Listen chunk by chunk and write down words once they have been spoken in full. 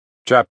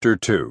Chapter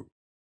 2.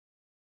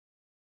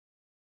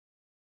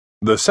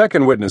 The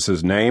second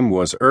witness's name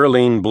was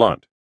Earlene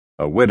Blunt,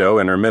 a widow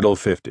in her middle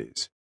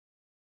 50s.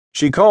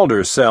 She called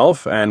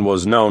herself and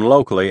was known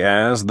locally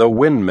as the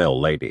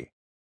Windmill Lady.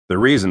 The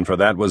reason for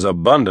that was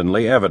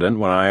abundantly evident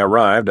when I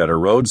arrived at her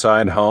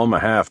roadside home a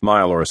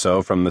half-mile or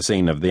so from the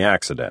scene of the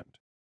accident.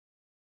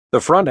 The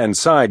front and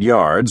side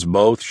yards,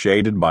 both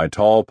shaded by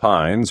tall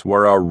pines,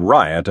 were a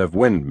riot of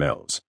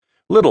windmills,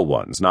 little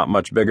ones not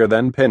much bigger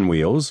than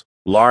pinwheels,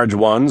 large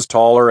ones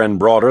taller and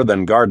broader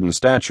than garden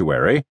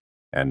statuary,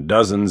 and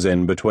dozens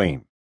in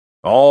between,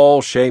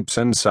 all shapes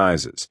and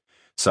sizes,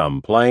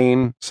 some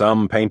plain,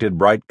 some painted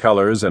bright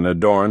colors and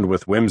adorned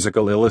with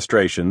whimsical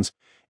illustrations,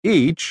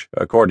 each,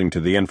 according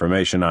to the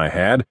information I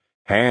had,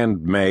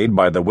 handmade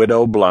by the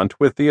widow Blunt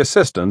with the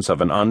assistance of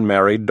an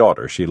unmarried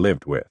daughter she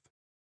lived with.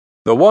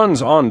 The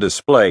ones on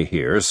display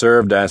here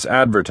served as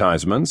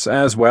advertisements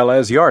as well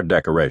as yard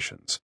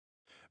decorations.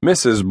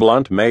 Mrs.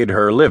 Blunt made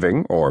her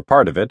living, or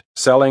part of it,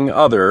 selling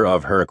other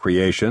of her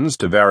creations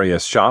to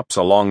various shops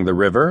along the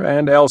river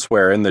and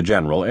elsewhere in the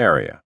general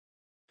area.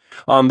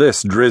 On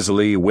this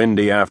drizzly,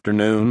 windy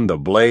afternoon, the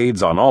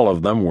blades on all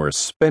of them were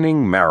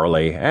spinning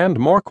merrily and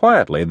more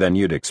quietly than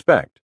you'd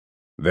expect.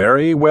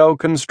 Very well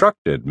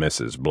constructed,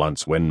 Mrs.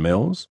 Blunt's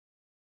windmills.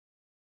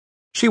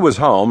 She was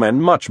home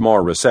and much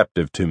more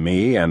receptive to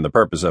me and the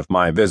purpose of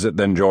my visit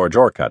than George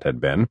Orcutt had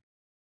been.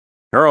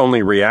 Her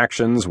only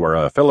reactions were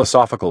a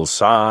philosophical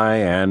sigh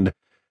and,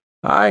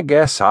 "I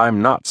guess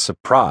I'm not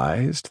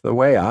surprised the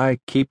way I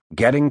keep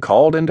getting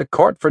called into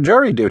court for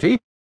jury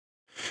duty."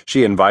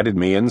 She invited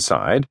me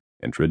inside,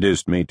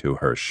 introduced me to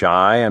her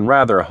shy and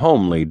rather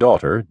homely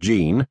daughter,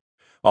 Jean,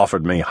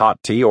 offered me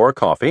hot tea or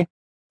coffee.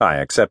 I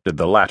accepted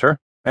the latter,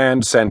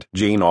 and sent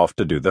Jean off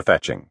to do the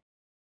fetching.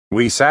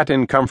 We sat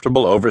in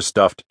comfortable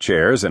overstuffed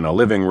chairs in a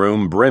living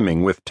room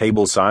brimming with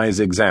table-size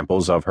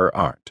examples of her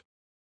art.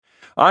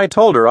 I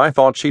told her I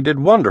thought she did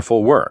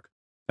wonderful work,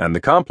 and the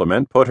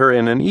compliment put her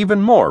in an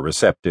even more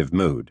receptive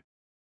mood.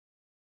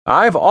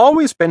 "I've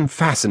always been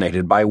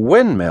fascinated by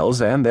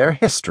windmills and their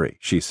history,"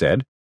 she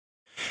said.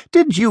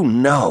 "Did you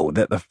know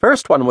that the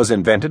first one was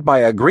invented by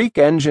a Greek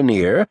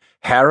engineer,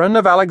 Heron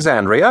of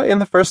Alexandria, in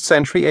the 1st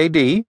century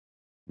AD?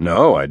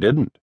 "No, I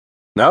didn't."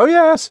 "Oh,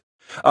 yes.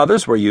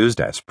 Others were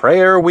used as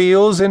prayer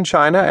wheels in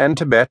China and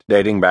Tibet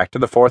dating back to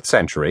the 4th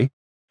century.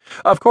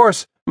 Of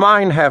course,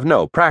 mine have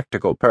no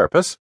practical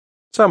purpose.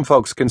 Some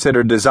folks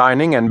consider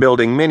designing and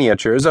building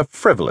miniatures a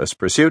frivolous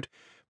pursuit,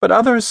 but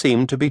others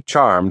seem to be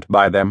charmed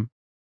by them."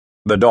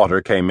 The daughter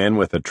came in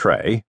with a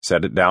tray,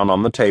 set it down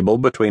on the table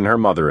between her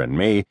mother and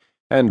me,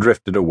 and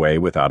drifted away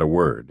without a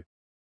word.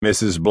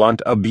 Mrs.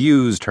 Blunt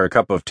abused her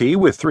cup of tea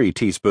with 3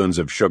 teaspoons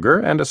of sugar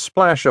and a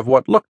splash of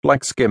what looked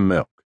like skim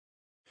milk.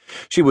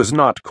 She was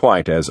not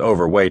quite as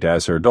overweight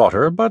as her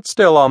daughter, but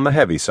still on the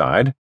heavy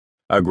side,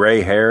 a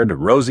gray-haired,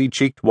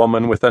 rosy-cheeked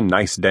woman with a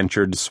nice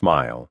dentured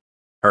smile.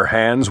 Her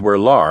hands were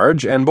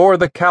large and bore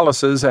the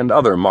calluses and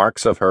other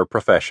marks of her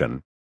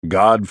profession.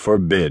 God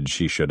forbid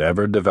she should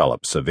ever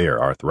develop severe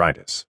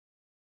arthritis.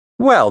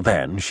 "Well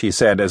then," she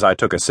said as I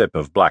took a sip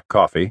of black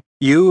coffee,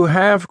 "you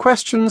have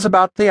questions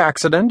about the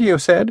accident, you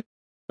said?"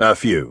 "A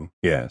few,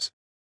 yes."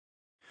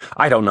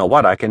 "I don't know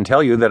what I can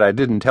tell you that I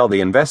didn't tell the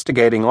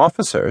investigating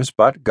officers,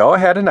 but go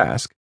ahead and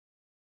ask."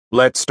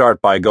 "Let's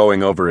start by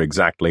going over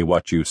exactly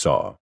what you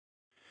saw.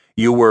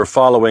 You were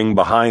following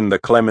behind the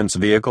Clements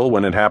vehicle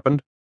when it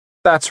happened?"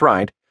 "That's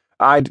right.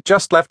 I'd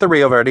just left the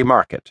Rio Verde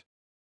market."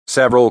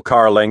 "Several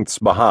car lengths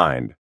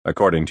behind,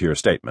 according to your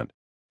statement.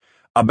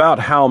 About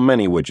how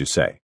many would you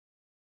say?"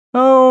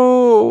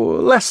 "Oh,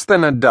 less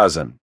than a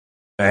dozen."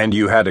 "And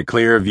you had a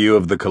clear view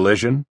of the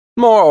collision?"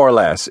 "More or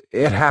less.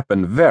 It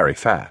happened very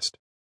fast."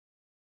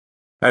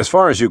 "As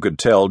far as you could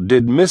tell,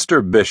 did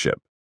Mr. Bishop,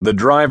 the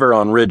driver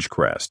on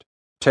Ridgecrest,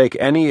 take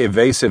any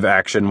evasive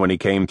action when he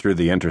came through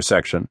the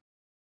intersection?"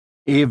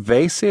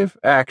 "Evasive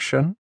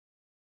action?"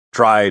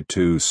 "Tried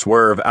to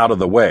swerve out of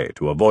the way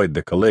to avoid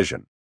the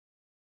collision."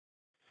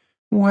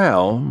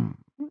 "Well,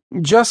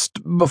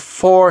 just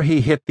before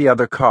he hit the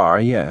other car,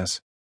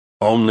 yes."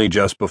 "Only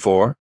just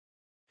before?"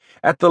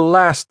 "At the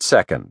last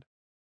second."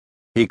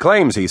 "He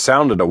claims he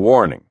sounded a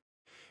warning.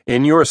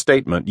 In your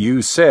statement,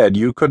 you said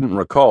you couldn't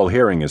recall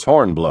hearing his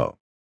horn blow."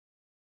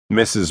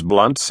 Mrs.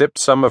 Blunt sipped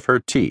some of her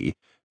tea,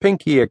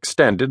 pinky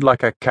extended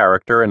like a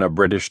character in a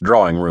British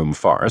drawing-room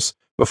farce,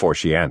 before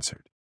she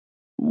answered.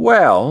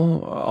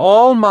 "Well,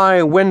 all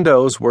my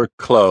windows were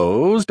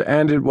closed,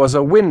 and it was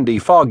a windy,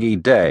 foggy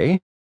day,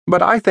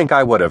 but I think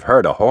I would have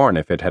heard a horn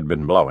if it had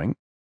been blowing."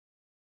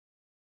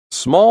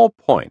 Small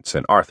points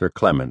in Arthur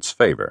Clements'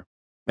 favor.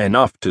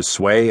 Enough to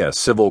sway a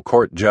civil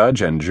court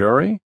judge and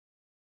jury?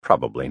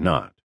 Probably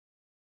not.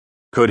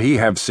 Could he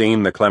have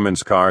seen the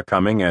Clements car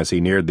coming as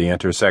he neared the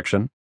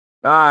intersection?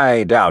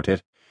 I doubt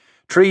it.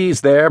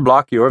 Trees there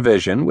block your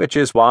vision, which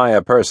is why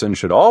a person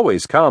should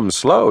always come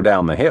slow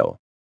down the hill.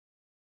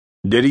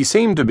 Did he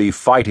seem to be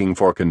fighting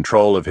for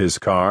control of his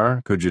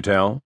car, could you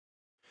tell?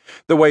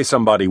 The way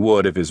somebody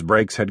would if his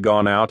brakes had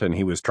gone out and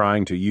he was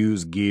trying to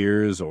use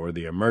gears or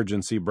the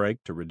emergency brake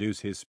to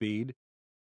reduce his speed?